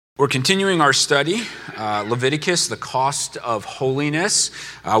We're continuing our study, Leviticus, the cost of holiness.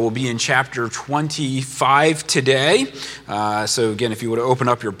 We'll be in chapter 25 today. So again, if you would open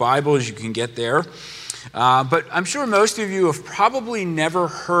up your Bibles, you can get there. But I'm sure most of you have probably never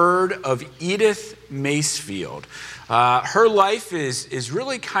heard of Edith Macefield. Her life is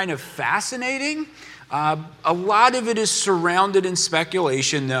really kind of fascinating. A lot of it is surrounded in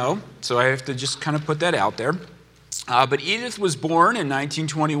speculation, though, so I have to just kind of put that out there. But Edith was born in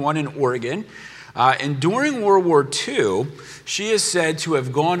 1921 in Oregon, and during World War II, she is said to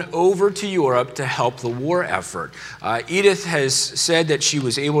have gone over to Europe to help the war effort. Edith has said that she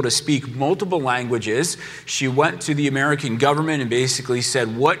was able to speak multiple languages. She went to the American government and basically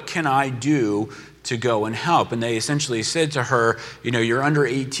said, "What can I do to go and help?" And they essentially said to her, "You're under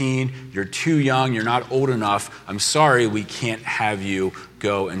 18, you're too young, you're not old enough. I'm sorry, we can't have you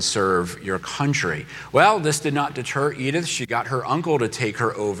go and serve your country." Well, this did not deter Edith. She got her uncle to take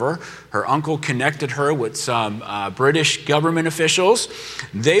her over. Her uncle connected her with some British government officials.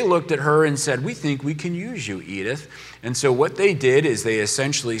 They looked at her and said, "We think we can use you, Edith." And so what they did is they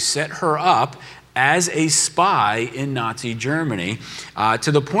essentially set her up as a spy in Nazi Germany,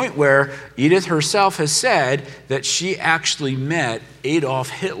 to the point where Edith herself has said that she actually met Adolf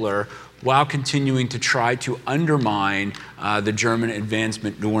Hitler while continuing to try to undermine the German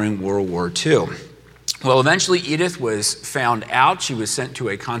advancement during World War II. Well, eventually Edith was found out. She was sent to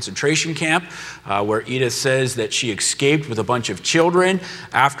a concentration camp where Edith says that she escaped with a bunch of children.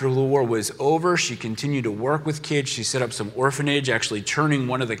 After the war was over, she continued to work with kids. She set up some orphanage, actually turning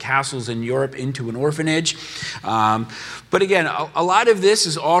one of the castles in Europe into an orphanage. But again, a lot of this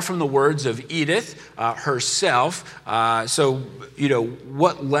is all from the words of Edith herself. So,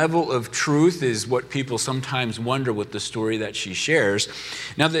 what level of truth is what people sometimes wonder with the story that she shares.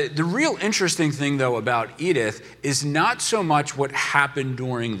 Now, the real interesting thing, though, about Edith is not so much what happened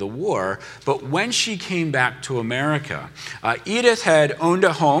during the war, but when she came back to America. Edith had owned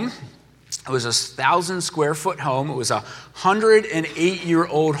a home. It was a 1,000-square-foot home. It was a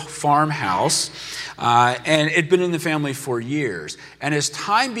 108-year-old farmhouse, and it had been in the family for years. And as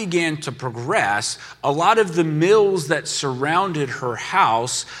time began to progress, a lot of the mills that surrounded her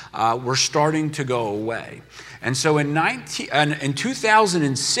house were starting to go away. And so in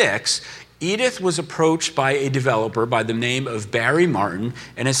 2006, Edith was approached by a developer by the name of Barry Martin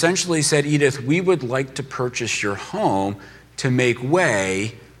and essentially said, "Edith, we would like to purchase your home to make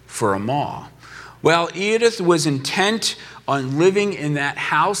way for a mall." Well, Edith was intent on living in that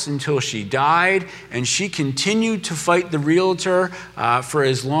house until she died, and she continued to fight the realtor for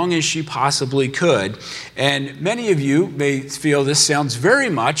as long as she possibly could. And many of you may feel this sounds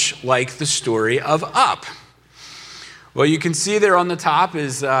very much like the story of Up. Well, you can see there on the top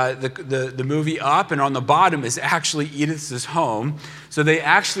is the movie Up, and on the bottom is actually Edith's home. So they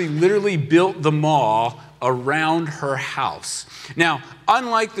actually literally built the mall around her house. Now,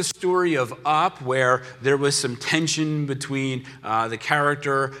 unlike the story of Up, where there was some tension between the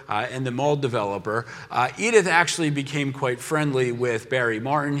character and the mall developer, Edith actually became quite friendly with Barry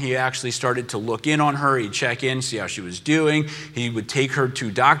Martin. He actually started to look in on her. He'd check in, see how she was doing. He would take her to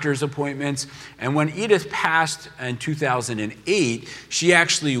doctor's appointments. And when Edith passed in 2008, she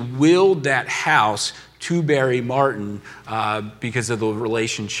actually willed that house to Barry Martin because of the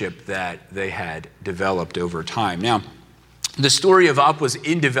relationship that they had developed over time. Now, the story of Up was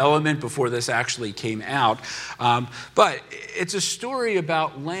in development before this actually came out, but it's a story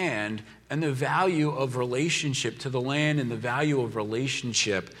about land and the value of relationship to the land and the value of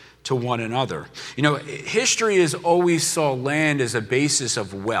relationship to one another. History has always saw land as a basis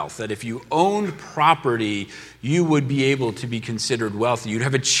of wealth, that if you owned property, you would be able to be considered wealthy. You'd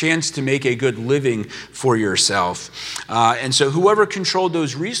have a chance to make a good living for yourself. And so whoever controlled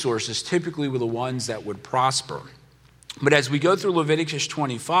those resources typically were the ones that would prosper. But as we go through Leviticus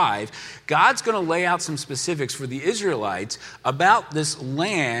 25, God's going to lay out some specifics for the Israelites about this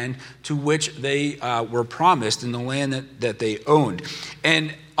land to which they were promised and the land that they owned.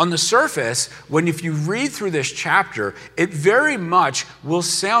 And on the surface, if you read through this chapter, it very much will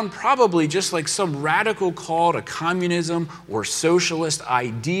sound probably just like some radical call to communism or socialist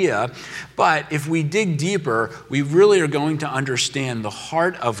idea. But if we dig deeper, we really are going to understand the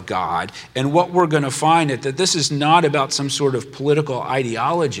heart of God. And what we're going to find is that this is not about some sort of political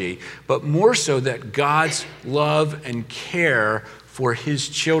ideology, but more so that God's love and care for his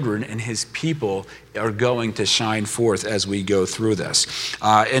children and his people are going to shine forth as we go through this.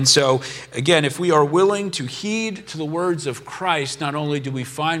 And so, again, if we are willing to heed to the words of Christ, not only do we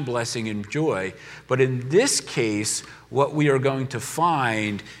find blessing and joy, but in this case, what we are going to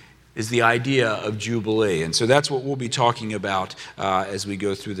find is the idea of Jubilee. And so that's what we'll be talking about as we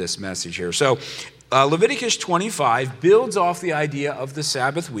go through this message here. So Leviticus 25 builds off the idea of the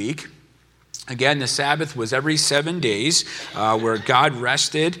Sabbath week. Again, the Sabbath was every 7 days where God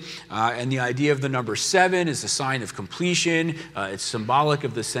rested, and the idea of the number 7 is a sign of completion. It's symbolic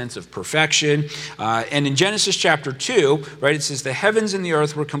of the sense of perfection. And in Genesis chapter 2, right, it says the heavens and the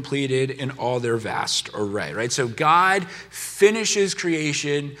earth were completed in all their vast array, right? So God finishes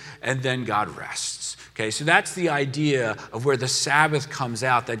creation, and then God rests. Okay, so that's the idea of where the Sabbath comes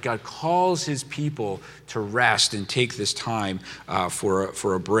out, that God calls his people to rest and take this time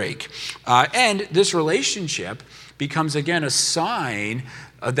for a break. And this relationship becomes, again, a sign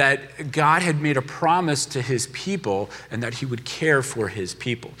that God had made a promise to his people and that he would care for his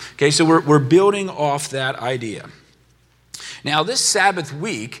people. Okay, so we're building off that idea. Now, this Sabbath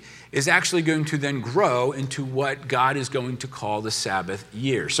week is actually going to then grow into what God is going to call the Sabbath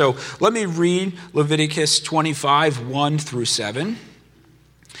year. So let me read Leviticus 25, 1 through 7.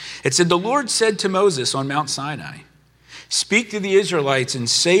 It said, "The Lord said to Moses on Mount Sinai, 'Speak to the Israelites and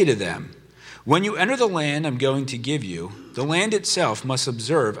say to them, when you enter the land I'm going to give you, the land itself must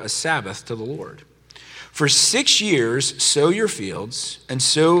observe a Sabbath to the Lord. For 6 years sow your fields, and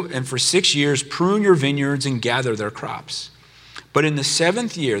for 6 years prune your vineyards and gather their crops. But in the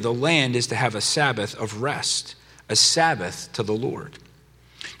 7th year, the land is to have a Sabbath of rest, a Sabbath to the Lord.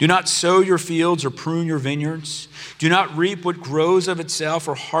 Do not sow your fields or prune your vineyards. Do not reap what grows of itself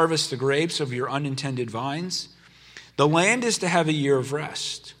or harvest the grapes of your unintended vines. The land is to have a year of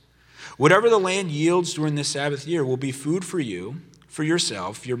rest. Whatever the land yields during the Sabbath year will be food for you, for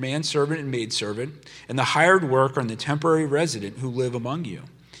yourself, your manservant and maidservant, and the hired worker and the temporary resident who live among you,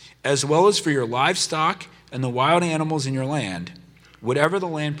 as well as for your livestock and the wild animals in your land. Whatever the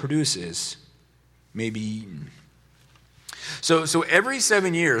land produces may be eaten.'" So every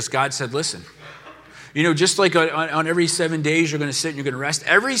 7 years, God said, listen, just like on every 7 days you're going to sit and you're going to rest,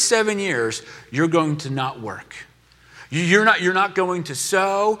 every 7 years you're going to not work. You're not going to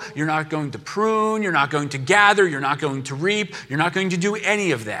sow, you're not going to prune, you're not going to gather, you're not going to reap, you're not going to do any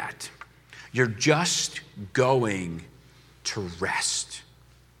of that. You're just going to rest.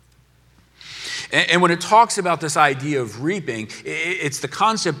 And when it talks about this idea of reaping, it's the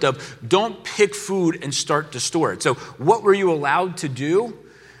concept of don't pick food and start to store it. So what were you allowed to do?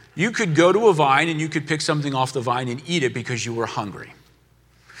 You could go to a vine and you could pick something off the vine and eat it because you were hungry.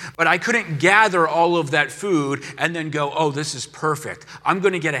 But I couldn't gather all of that food and then go, oh, this is perfect. I'm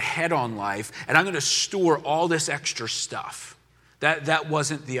going to get ahead on life and I'm going to store all this extra stuff. That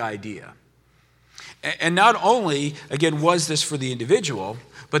wasn't the idea. And not only, again, was this for the individual,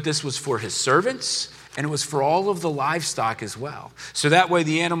 but this was for his servants, and it was for all of the livestock as well. So that way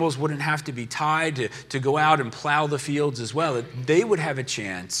the animals wouldn't have to be tied to go out and plow the fields as well. They would have a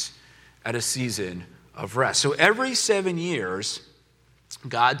chance at a season of rest. So every 7 years,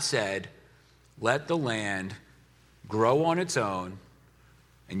 God said, let the land grow on its own,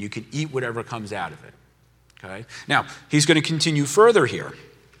 and you can eat whatever comes out of it. Okay? Now, he's going to continue further here.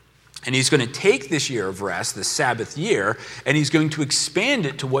 And he's going to take this year of rest, the Sabbath year, and he's going to expand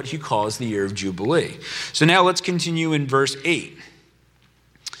it to what he calls the year of Jubilee. So now let's continue in verse 8.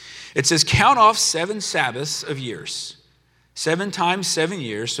 It says, "Count off 7 Sabbaths of years, 7 times 7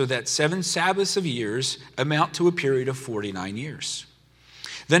 years, so that 7 Sabbaths of years amount to a period of 49 years.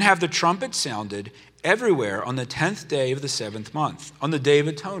 Then have the trumpet sounded everywhere on the 10th day of the 7th month, on the Day of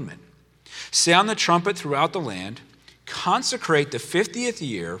Atonement. Sound the trumpet throughout the land, consecrate the 50th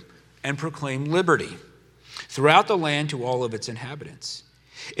year, and proclaim liberty throughout the land to all of its inhabitants.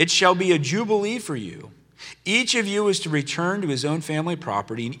 It shall be a jubilee for you. Each of you is to return to his own family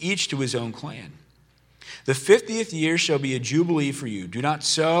property, and each to his own clan. The 50th year shall be a jubilee for you. Do not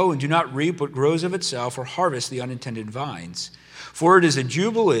sow and do not reap what grows of itself, or harvest the unintended vines. For it is a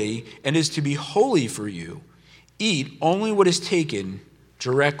jubilee and is to be holy for you. Eat only what is taken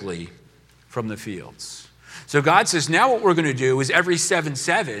directly from the fields." So God says, now what we're going to do is every 7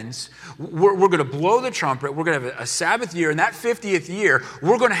 sevens, we're going to blow the trumpet. We're going to have a Sabbath year. And that 50th year,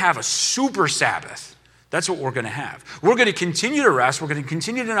 we're going to have a super Sabbath. That's what we're going to have. We're going to continue to rest. We're going to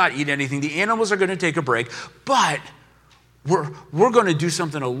continue to not eat anything. The animals are going to take a break. But we're going to do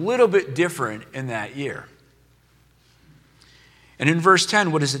something a little bit different in that year. And in verse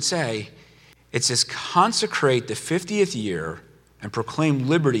 10, what does it say? It says, "Consecrate the 50th year and proclaim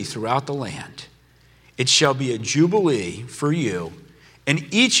liberty throughout the land. It shall be a jubilee for you,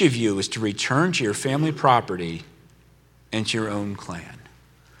 and each of you is to return to your family property and to your own clan."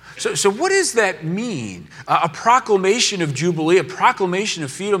 So what does that mean? A proclamation of jubilee, a proclamation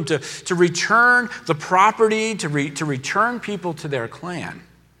of freedom to return the property, to return people to their clan.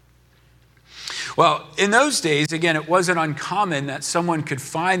 Well, in those days, again, it wasn't uncommon that someone could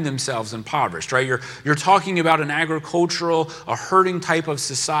find themselves impoverished, right? You're talking about an agricultural, a herding type of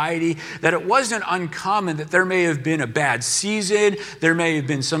society, that it wasn't uncommon that there may have been a bad season, there may have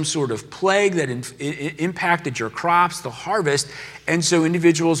been some sort of plague that impacted your crops, the harvest, and so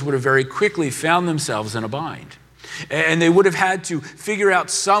individuals would have very quickly found themselves in a bind. And they would have had to figure out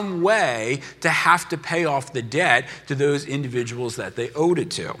some way to have to pay off the debt to those individuals that they owed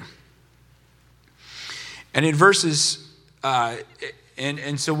it to. And in verses,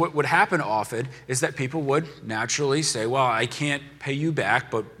 and so what would happen often is that people would naturally say, well, I can't pay you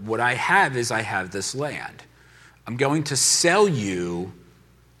back, but what I have is I have this land. I'm going to sell you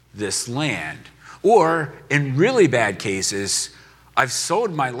this land. Or in really bad cases, I've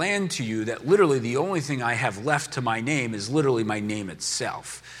sold my land to you that literally the only thing I have left to my name is literally my name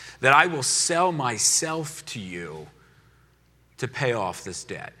itself. That I will sell myself to you to pay off this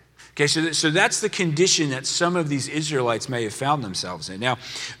debt. Okay, so that's the condition that some of these Israelites may have found themselves in. Now,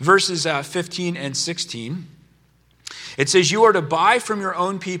 verses 15 and 16, it says, you are to buy from your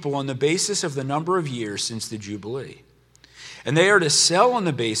own people on the basis of the number of years since the Jubilee. And they are to sell on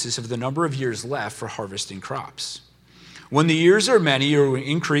the basis of the number of years left for harvesting crops. When the years are many, you will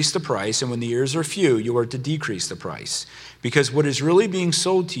increase the price, and when the years are few, you are to decrease the price. Because what is really being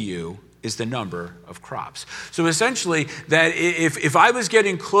sold to you is the number of crops. So essentially, that if I was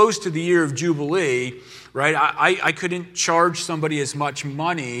getting close to the year of Jubilee, right, I couldn't charge somebody as much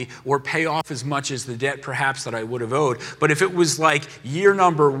money or pay off as much as the debt perhaps that I would have owed. But if it was like year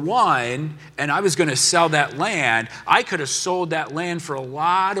number 1 and I was going to sell that land, I could have sold that land for a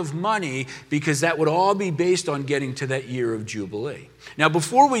lot of money because that would all be based on getting to that year of Jubilee. Now,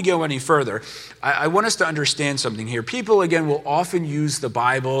 before we go any further, I want us to understand something here. People, again, will often use the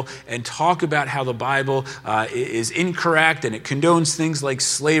Bible and talk about how the Bible is incorrect and it condones things like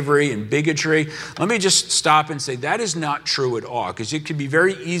slavery and bigotry. Let me just stop and say that is not true at all, because it can be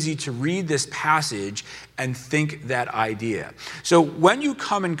very easy to read this passage and think that idea. So when you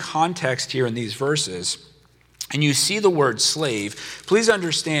come in context here in these verses, and you see the word slave, please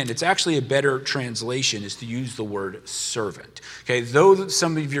understand it's actually a better translation is to use the word servant. Okay, though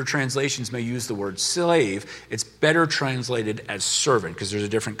some of your translations may use the word slave, it's better translated as servant because there's a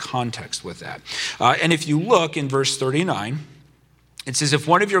different context with that. And if you look in verse 39, it says, if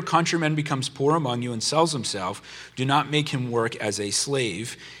one of your countrymen becomes poor among you and sells himself, do not make him work as a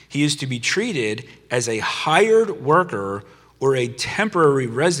slave. He is to be treated as a hired worker or a temporary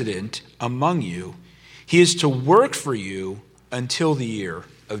resident among you. He is to work for you until the year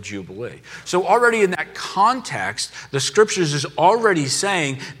of Jubilee. So already in that context, the scriptures is already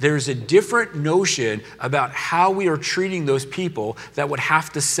saying there's a different notion about how we are treating those people that would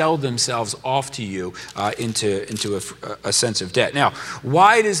have to sell themselves off to you into a sense of debt. Now,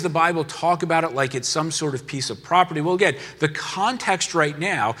 why does the Bible talk about it like it's some sort of piece of property? Well, again, the context right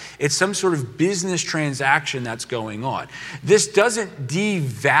now, it's some sort of business transaction that's going on. This doesn't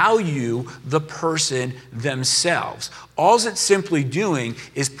devalue the person themselves. All it's simply doing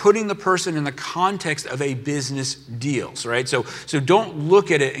is putting the person in the context of a business deal, right? So don't look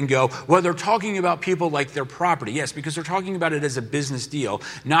at it and go, well, they're talking about people like their property. Yes, because they're talking about it as a business deal,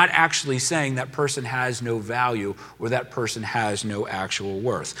 not actually saying that person has no value or that person has no actual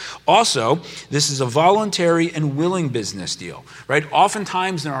worth. Also, this is a voluntary and willing business deal, right?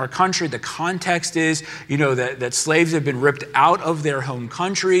 Oftentimes in our country, the context is, that slaves have been ripped out of their home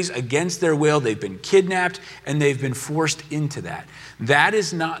countries against their will. They've been kidnapped and they've been forced into that. That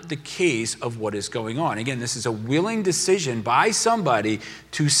is not the case of what is going on. Again, this is a willing decision by somebody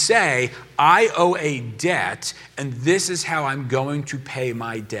to say, I owe a debt, and this is how I'm going to pay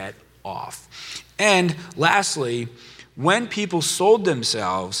my debt off. And lastly, when people sold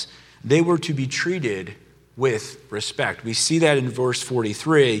themselves, they were to be treated with respect. We see that in verse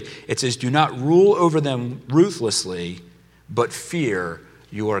 43. It says, do not rule over them ruthlessly, but fear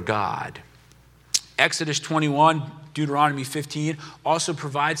your God. Exodus 21, Deuteronomy 15 also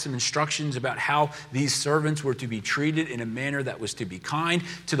provides some instructions about how these servants were to be treated in a manner that was to be kind,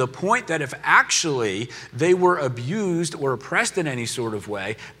 to the point that if actually they were abused or oppressed in any sort of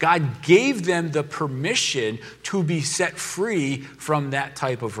way, God gave them the permission to be set free from that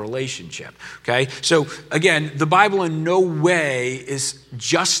type of relationship. Okay? So again, the Bible in no way is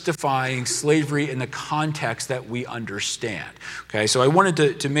justifying slavery in the context that we understand. Okay? So I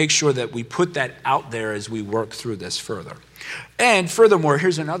wanted to make sure that we put that out there as we work through this further. And furthermore,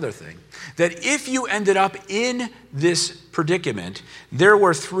 here's another thing, that if you ended up in this predicament, there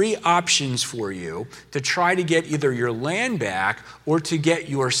were three options for you to try to get either your land back or to get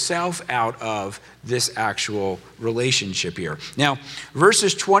yourself out of this actual relationship here. Now,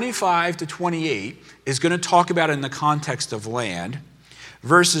 verses 25 to 28 is going to talk about it in the context of land.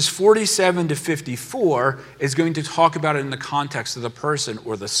 Verses 47 to 54 is going to talk about it in the context of the person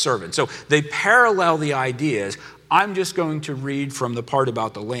or the servant. So they parallel the ideas. I'm just going to read from the part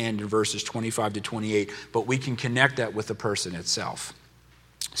about the land in verses 25 to 28, but we can connect that with the person itself.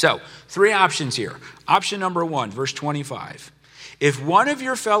 So, three options here. Option number 1, verse 25. If one of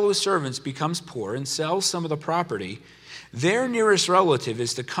your fellow servants becomes poor and sells some of the property, their nearest relative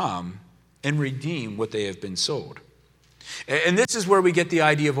is to come and redeem what they have been sold. And this is where we get the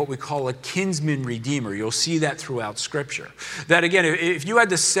idea of what we call a kinsman redeemer. You'll see that throughout Scripture. That again, if you had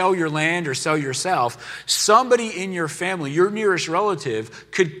to sell your land or sell yourself, somebody in your family, your nearest relative,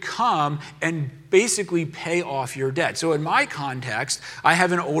 could come and basically pay off your debt. So in my context, I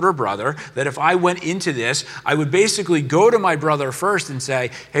have an older brother that if I went into this, I would basically go to my brother first and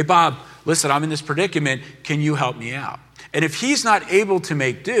say, hey, Bob, listen, I'm in this predicament. Can you help me out? And if he's not able to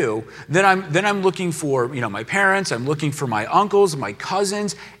make do, then I'm looking for, my parents, I'm looking for my uncles, my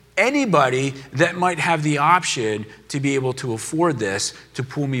cousins, anybody that might have the option to be able to afford this to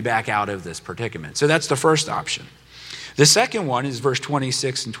pull me back out of this predicament. So that's the first option. The second one is verse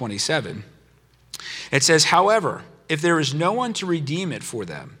 26 and 27. It says, however, if there is no one to redeem it for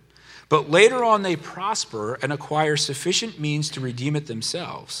them, but later on they prosper and acquire sufficient means to redeem it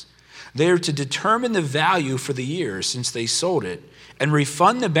themselves, they are to determine the value for the year since they sold it and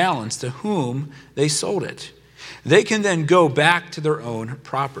refund the balance to whom they sold it. They can then go back to their own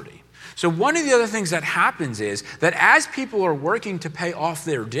property. So one of the other things that happens is that as people are working to pay off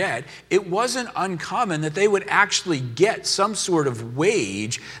their debt, it wasn't uncommon that they would actually get some sort of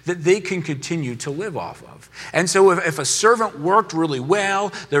wage that they can continue to live off of. And so if a servant worked really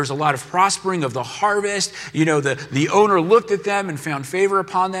well, there was a lot of prospering of the harvest, the owner looked at them and found favor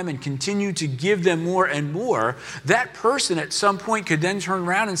upon them and continued to give them more and more, that person at some point could then turn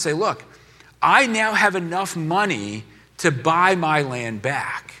around and say, look, I now have enough money to buy my land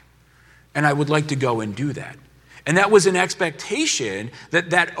back. And I would like to go and do that. And that was an expectation that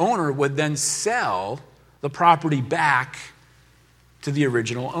that owner would then sell the property back to the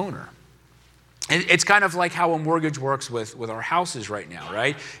original owner. And it's kind of like how a mortgage works with our houses right now,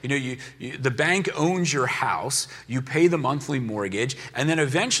 right? The bank owns your house, you pay the monthly mortgage, and then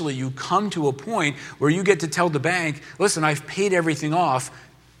eventually you come to a point where you get to tell the bank, listen, I've paid everything off,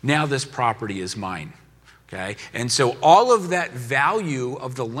 now this property is mine. Okay? And so all of that value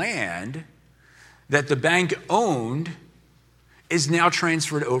of the land that the bank owned is now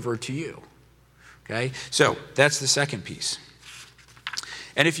transferred over to you. Okay? So that's the second piece.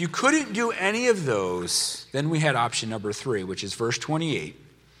 And if you couldn't do any of those, then we had option number 3, which is verse 28.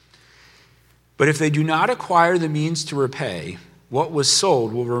 But if they do not acquire the means to repay, what was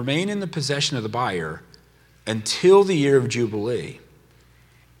sold will remain in the possession of the buyer until the year of Jubilee.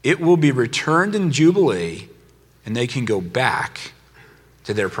 It will be returned in Jubilee, and they can go back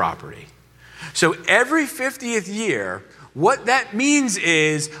to their property. So every 50th year, what that means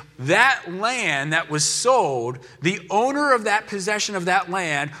is that land that was sold, the owner of that possession of that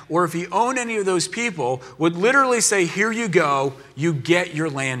land, or if he owned any of those people, would literally say, here you go, you get your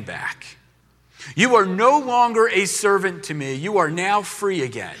land back. You are no longer a servant to me. You are now free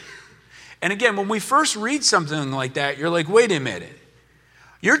again. And again, when we first read something like that, you're like, wait a minute.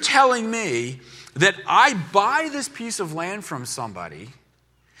 You're telling me that I buy this piece of land from somebody,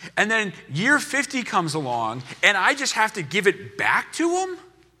 and then year 50 comes along, and I just have to give it back to them?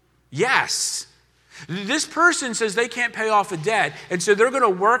 Yes. This person says they can't pay off a debt, and so they're going to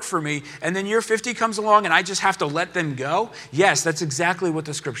work for me, and then year 50 comes along, and I just have to let them go? Yes, that's exactly what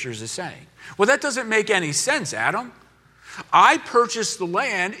the Scriptures is saying. Well, that doesn't make any sense, Adam. I purchased the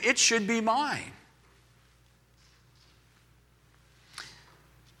land. It should be mine.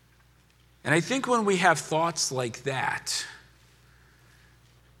 And I think when we have thoughts like that,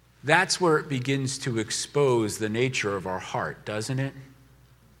 that's where it begins to expose the nature of our heart, doesn't it?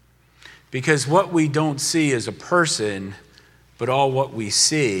 Because what we don't see is a person, but all what we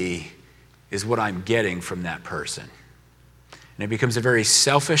see is what I'm getting from that person. And it becomes a very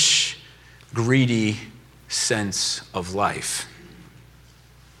selfish, greedy sense of life.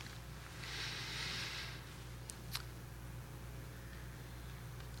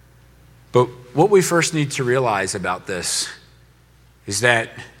 But what we first need to realize about this is that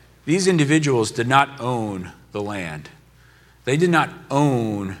these individuals did not own the land. They did not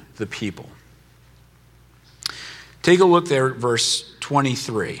own the people. Take a look there at verse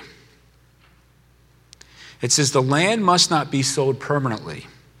 23. It says, the land must not be sold permanently,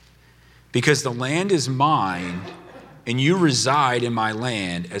 because the land is mine, and you reside in my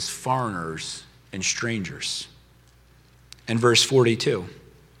land as foreigners and strangers. And verse 42.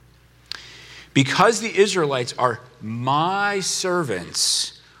 Because the Israelites are my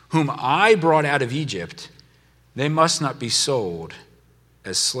servants, whom I brought out of Egypt, they must not be sold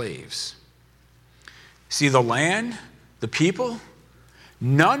as slaves. See, the land, the people,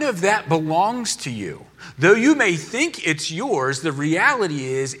 none of that belongs to you. Though you may think it's yours, the reality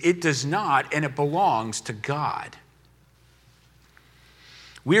is it does not, and it belongs to God.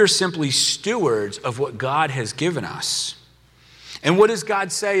 We are simply stewards of what God has given us. And what does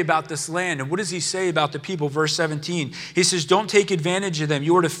God say about this land? And what does he say about the people? Verse 17, he says, don't take advantage of them.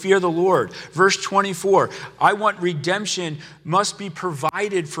 You are to fear the Lord. Verse 24, I want redemption must be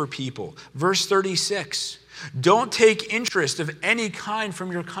provided for people. Verse 36, don't take interest of any kind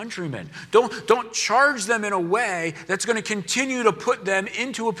from your countrymen. Don't charge them in a way that's going to continue to put them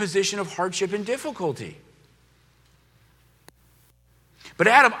into a position of hardship and difficulty. But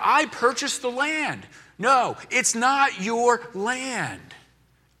Adam, I purchased the land. No, it's not your land.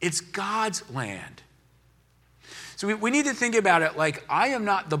 It's God's land. So we need to think about it like, I am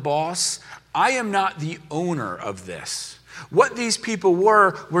not the boss. I am not the owner of this. What these people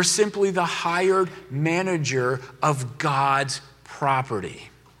were simply the hired manager of God's property.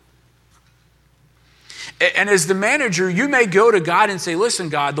 And as the manager, you may go to God and say, listen,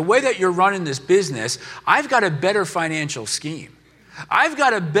 God, the way that you're running this business, I've got a better financial scheme. I've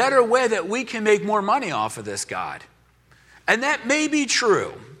got a better way that we can make more money off of this, God. And that may be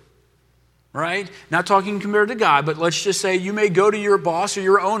true, right? Not talking compared to God, but let's just say you may go to your boss or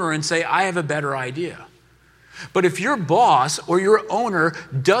your owner and say, I have a better idea. But if your boss or your owner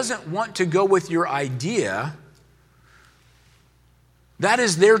doesn't want to go with your idea, that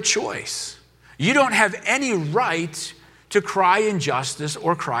is their choice. You don't have any right to cry injustice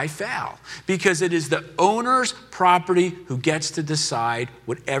or cry foul, because it is the owner's property who gets to decide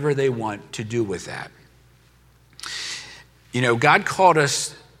whatever they want to do with that. You know, God called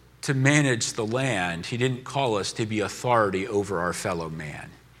us to manage the land. He didn't call us to be authority over our fellow man.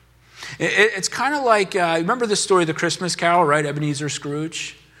 It's kind of like, remember the story of the Christmas Carol, right? Ebenezer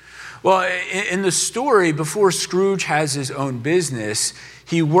Scrooge? Well, in the story, before Scrooge has his own business,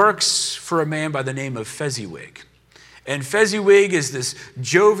 he works for a man by the name of Fezziwig. And Fezziwig is this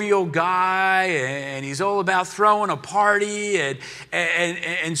jovial guy, and he's all about throwing a party,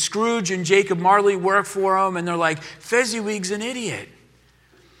 and Scrooge and Jacob Marley work for him, and they're like, Fezziwig's an idiot.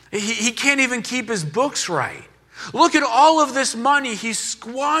 He can't even keep his books right. Look at all of this money he's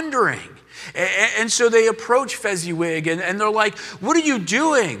squandering. And so they approach Fezziwig, and they're like, what are you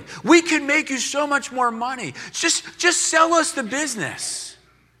doing? We can make you so much more money. Just sell us the business.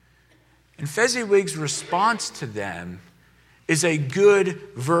 And Fezziwig's response to them is a good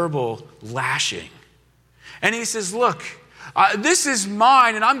verbal lashing. And he says, look, this is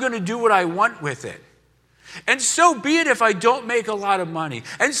mine, and I'm going to do what I want with it. And so be it if I don't make a lot of money.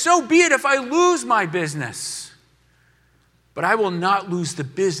 And so be it if I lose my business. But I will not lose the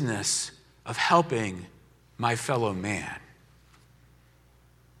business of helping my fellow man.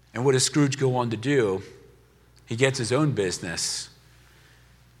 And what does Scrooge go on to do? He gets his own business,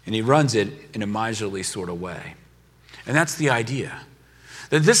 and he runs it in a miserly sort of way. And that's the idea.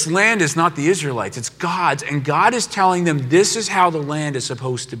 That this land is not the Israelites, it's God's. And God is telling them this is how the land is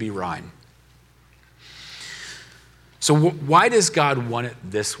supposed to be run. So why does God want it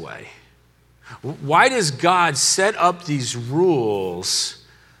this way? Why does God set up these rules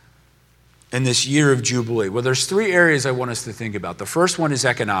in this year of Jubilee? Well, there's three areas I want us to think about. The first one is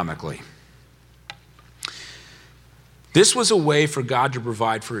economically. This was a way for God to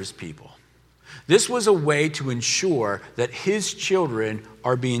provide for his people. This was a way to ensure that his children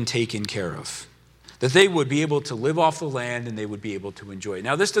are being taken care of, that they would be able to live off the land and they would be able to enjoy it.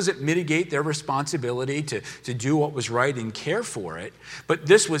 Now, this doesn't mitigate their responsibility to do what was right and care for it, but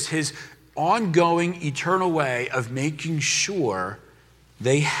this was his ongoing, eternal way of making sure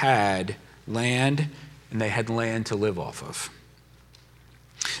they had land and they had land to live off of.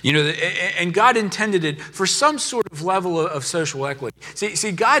 You know, and God intended it for some sort of level of social equity.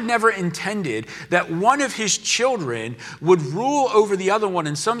 See, God never intended that one of his children would rule over the other one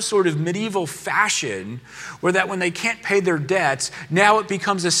in some sort of medieval fashion, where that when they can't pay their debts, now it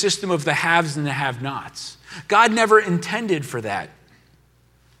becomes a system of the haves and the have-nots. God never intended for that.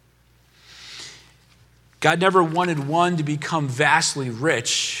 God never wanted one to become vastly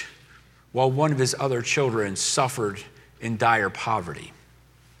rich while one of his other children suffered in dire poverty.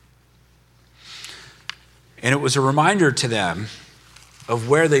 And it was a reminder to them of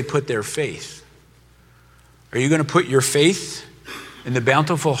where they put their faith. Are you going to put your faith in the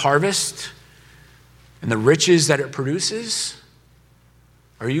bountiful harvest and the riches that it produces?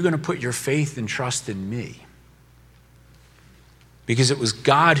 Or are you going to put your faith and trust in me? Because it was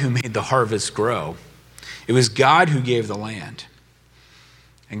God who made the harvest grow. It was God who gave the land.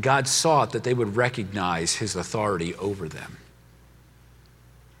 And God sought that they would recognize his authority over them.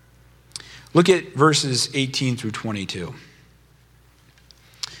 Look at verses 18 through 22.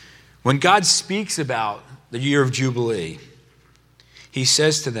 When God speaks about the year of Jubilee, he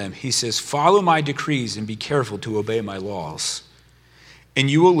says to them, he says, "Follow my decrees and be careful to obey my laws, and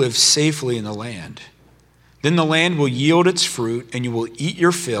you will live safely in the land. Then the land will yield its fruit, and you will eat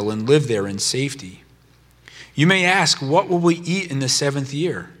your fill and live there in safety. You may ask, what will we eat in the 7th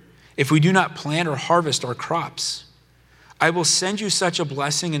year, if we do not plant or harvest our crops? I will send you such a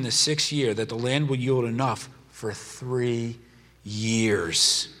blessing in the 6th year that the land will yield enough for 3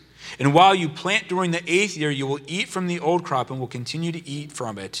 years. And while you plant during the 8th year, you will eat from the old crop and will continue to eat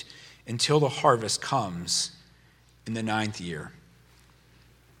from it until the harvest comes in the 9th year."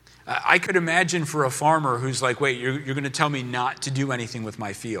 I could imagine for a farmer who's like, wait, you're going to tell me not to do anything with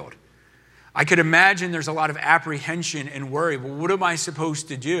my field. I could imagine there's a lot of apprehension and worry. Well, what am I supposed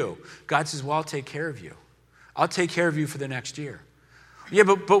to do? God says, well, I'll take care of you. I'll take care of you for the next year. Yeah,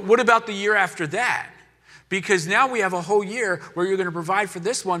 but what about the year after that? Because now we have a whole year where you're going to provide for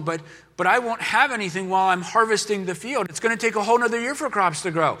this one, but I won't have anything while I'm harvesting the field. It's going to take a whole other year for crops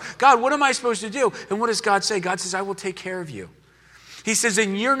to grow. God, what am I supposed to do? And what does God say? God says, I will take care of you. He says,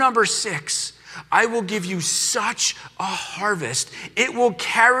 in year number 6, I will give you such a harvest. It will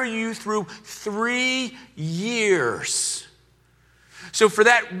carry you through 3 years. So for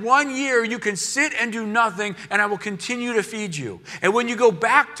that 1 year, you can sit and do nothing, and I will continue to feed you. And when you go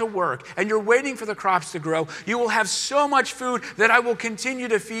back to work and you're waiting for the crops to grow, you will have so much food that I will continue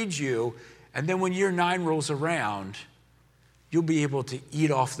to feed you. And then when year 9 rolls around, you'll be able to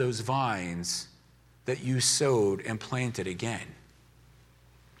eat off those vines that you sowed and planted again.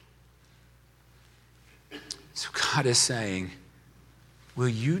 So God is saying, will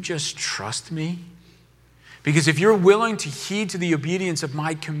you just trust me? Because if you're willing to heed to the obedience of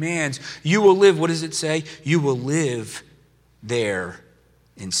my commands, you will live, what does it say? You will live there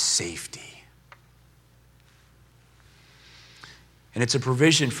in safety. And it's a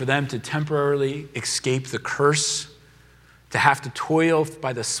provision for them to temporarily escape the curse, to have to toil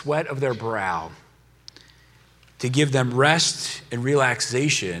by the sweat of their brow, to give them rest and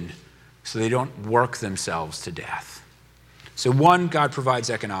relaxation so they don't work themselves to death. So 1, God provides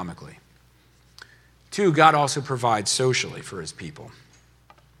economically. 2, God also provides socially for his people.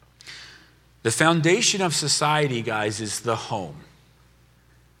 The foundation of society, guys, is the home.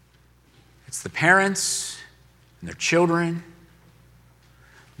 It's the parents and their children.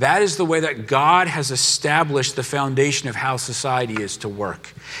 That is the way that God has established the foundation of how society is to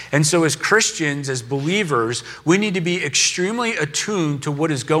work. And so as Christians, as believers, we need to be extremely attuned to what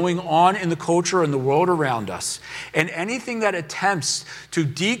is going on in the culture and the world around us. And anything that attempts to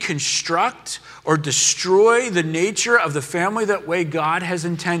deconstruct or destroy the nature of the family that way God has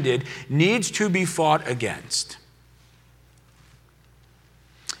intended needs to be fought against.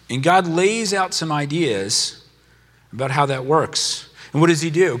 And God lays out some ideas about how that works. And what does he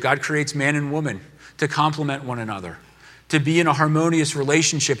do? God creates man and woman to complement one another, to be in a harmonious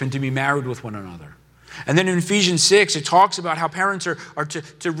relationship and to be married with one another. And then in Ephesians 6, it talks about how parents are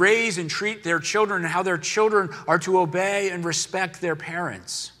to raise and treat their children and how their children are to obey and respect their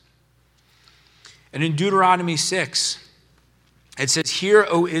parents. And in Deuteronomy 6, it says, "Hear,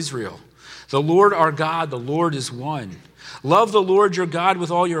 O Israel, the Lord our God, the Lord is one. Love the Lord your God with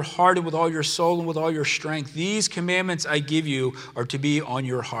all your heart and with all your soul and with all your strength. These commandments I give you are to be on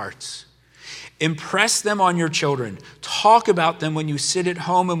your hearts. Impress them on your children. Talk about them when you sit at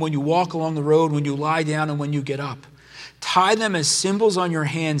home and when you walk along the road, when you lie down and when you get up. Tie them as symbols on your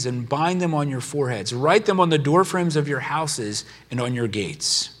hands and bind them on your foreheads. Write them on the doorframes of your houses and on your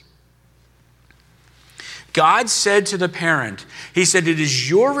gates." God said to the parent, he said, it is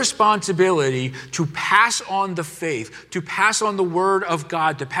your responsibility to pass on the faith, to pass on the word of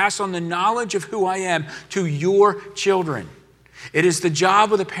God, to pass on the knowledge of who I am to your children. It is the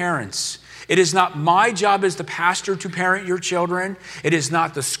job of the parents. It is not my job as the pastor to parent your children. It is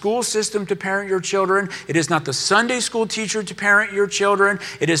not the school system to parent your children. It is not the Sunday school teacher to parent your children.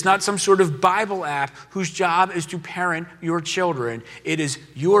 It is not some sort of Bible app whose job is to parent your children. It is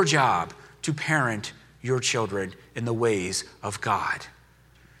your job to parent your children in the ways of God.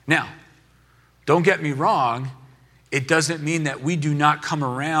 Now, don't get me wrong. It doesn't mean that we do not come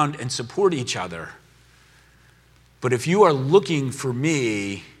around and support each other. But if you are looking for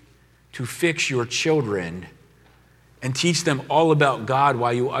me to fix your children and teach them all about God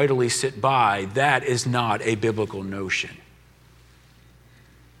while you idly sit by, that is not a biblical notion.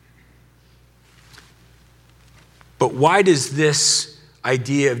 But why does this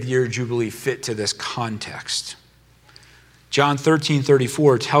idea of the year of Jubilee fit to this context? John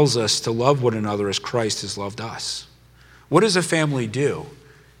 13:34 tells us to love one another as Christ has loved us. What does a family do?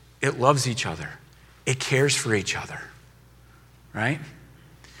 It loves each other. It cares for each other, right?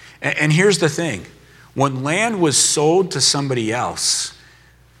 And here's the thing. When land was sold to somebody else,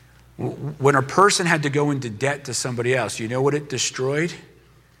 when a person had to go into debt to somebody else, you know what it destroyed?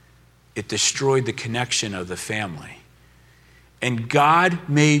 It destroyed the connection of the family. And God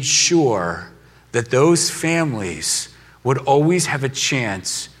made sure that those families would always have a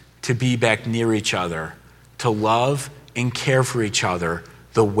chance to be back near each other, to love and care for each other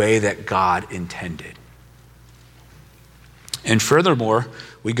the way that God intended. And furthermore,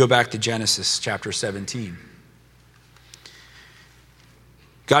 we go back to Genesis chapter 17.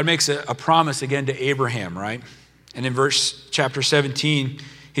 God makes a promise again to Abraham, right? And in chapter 17,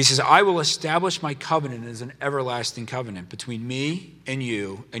 he says, I will establish my covenant as an everlasting covenant between me and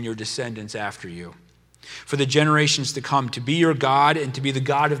you and your descendants after you, for the generations to come, to be your God and to be the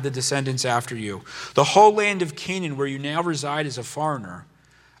God of the descendants after you. The whole land of Canaan, where you now reside as a foreigner,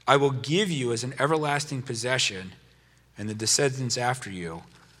 I will give you as an everlasting possession, and the descendants after you,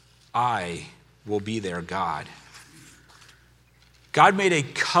 I will be their God. God made a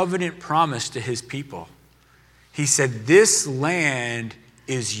covenant promise to his people. He said, this land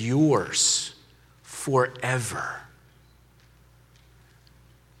is yours forever.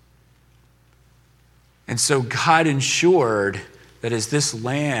 And so God ensured that as this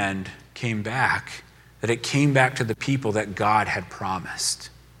land came back, that it came back to the people that God had promised.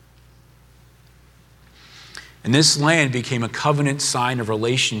 And this land became a covenant sign of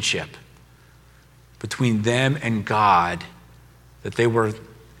relationship between them and God, that they were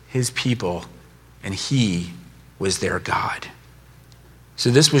his people and he was their God. So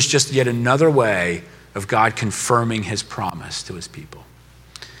this was just yet another way of God confirming his promise to his people.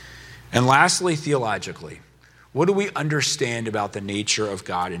 And lastly, theologically, what do we understand about the nature of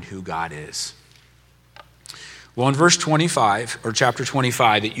God and who God is? Well, in verse 25, or chapter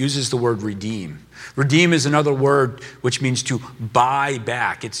 25, it uses the word redeem. Redeem is another word which means to buy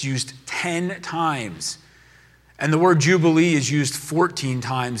back. It's used 10 times. And the word jubilee is used 14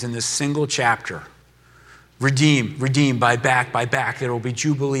 times in this single chapter. Redeem, redeem, buy back, buy back. There will be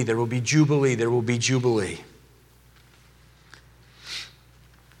jubilee, there will be jubilee, there will be jubilee.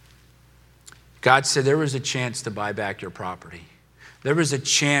 God said there was a chance to buy back your property. There was a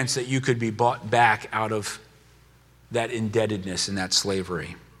chance that you could be bought back out of that indebtedness and that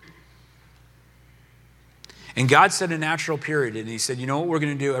slavery. And God set a natural period, and he said, you know what we're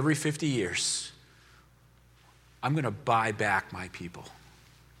going to do every 50 years? I'm going to buy back my people.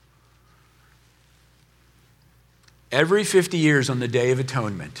 Every 50 years on the Day of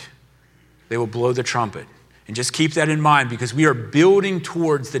Atonement, they will blow the trumpet. And just keep that in mind, because we are building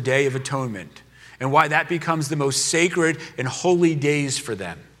towards the Day of Atonement and why that becomes the most sacred and holy days for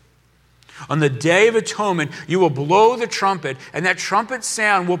them. On the Day of Atonement, you will blow the trumpet, and that trumpet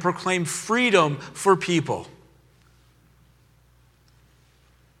sound will proclaim freedom for people.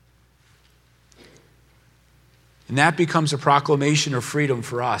 And that becomes a proclamation of freedom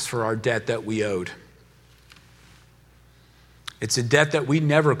for us, for our debt that we owed. It's a debt that we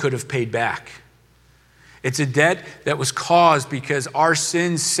never could have paid back. It's a debt that was caused because our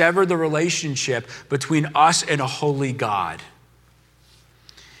sins severed the relationship between us and a holy God.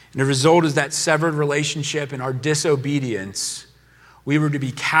 And the result is that severed relationship and our disobedience, we were to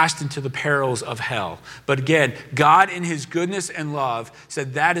be cast into the perils of hell. But again, God in his goodness and love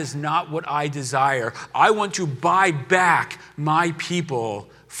said, that is not what I desire. I want to buy back my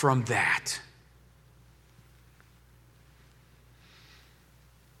people from that.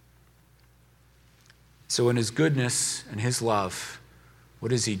 So in his goodness and his love, what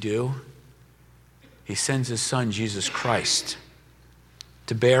does he do? He sends his son, Jesus Christ,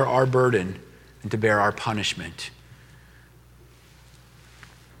 to bear our burden and to bear our punishment.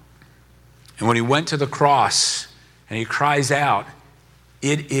 And when he went to the cross and he cries out,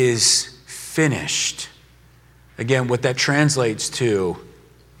 it is finished. Again, what that translates to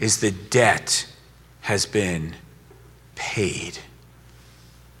is the debt has been paid.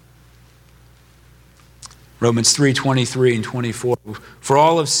 Romans 3:23 and 24. For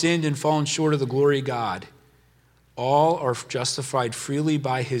all have sinned and fallen short of the glory of God. All are justified freely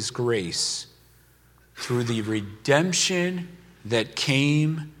by his grace through the redemption that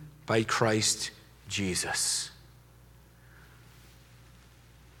came by Christ Jesus.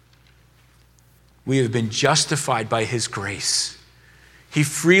 We have been justified by his grace. He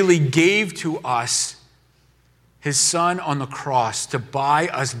freely gave to us his Son on the cross to buy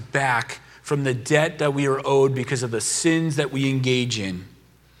us back from the debt that we are owed because of the sins that we engage in.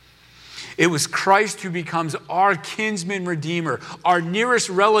 It was Christ who becomes our kinsman redeemer, our nearest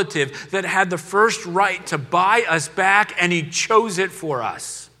relative that had the first right to buy us back, and he chose it for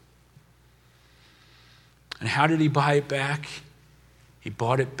us. And how did he buy it back? He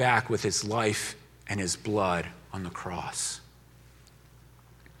bought it back with his life and his blood on the cross.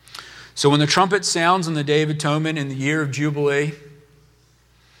 So when the trumpet sounds on the Day of Atonement in the year of Jubilee,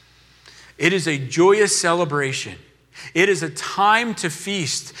 it is a joyous celebration. It is a time to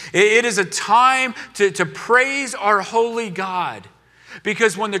feast. It is a time to praise our holy God.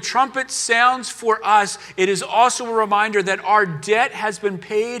 Because when the trumpet sounds for us, it is also a reminder that our debt has been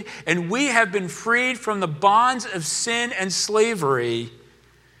paid and we have been freed from the bonds of sin and slavery.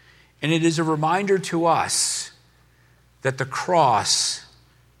 And it is a reminder to us that the cross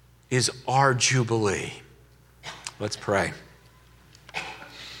is our jubilee. Let's pray.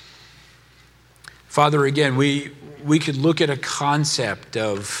 Father, again, we could look at a concept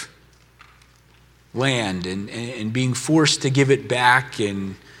of land and being forced to give it back.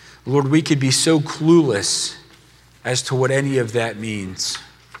 And Lord, we could be so clueless as to what any of that means.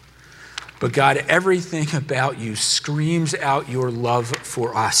 But God, everything about you screams out your love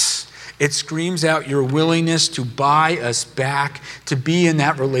for us. It screams out your willingness to buy us back, to be in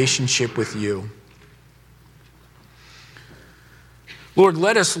that relationship with you. Lord,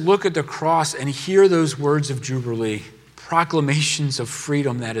 let us look at the cross and hear those words of Jubilee, proclamations of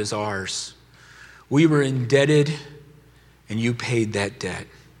freedom that is ours. We were indebted, and you paid that debt.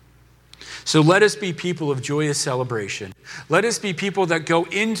 So let us be people of joyous celebration. Let us be people that go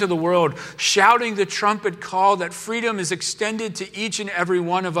into the world shouting the trumpet call that freedom is extended to each and every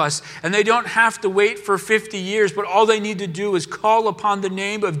one of us. And they don't have to wait for 50 years, but all they need to do is call upon the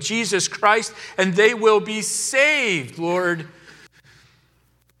name of Jesus Christ, and they will be saved, Lord.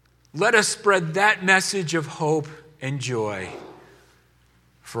 Let us spread that message of hope and joy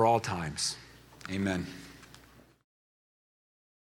for all times. Amen.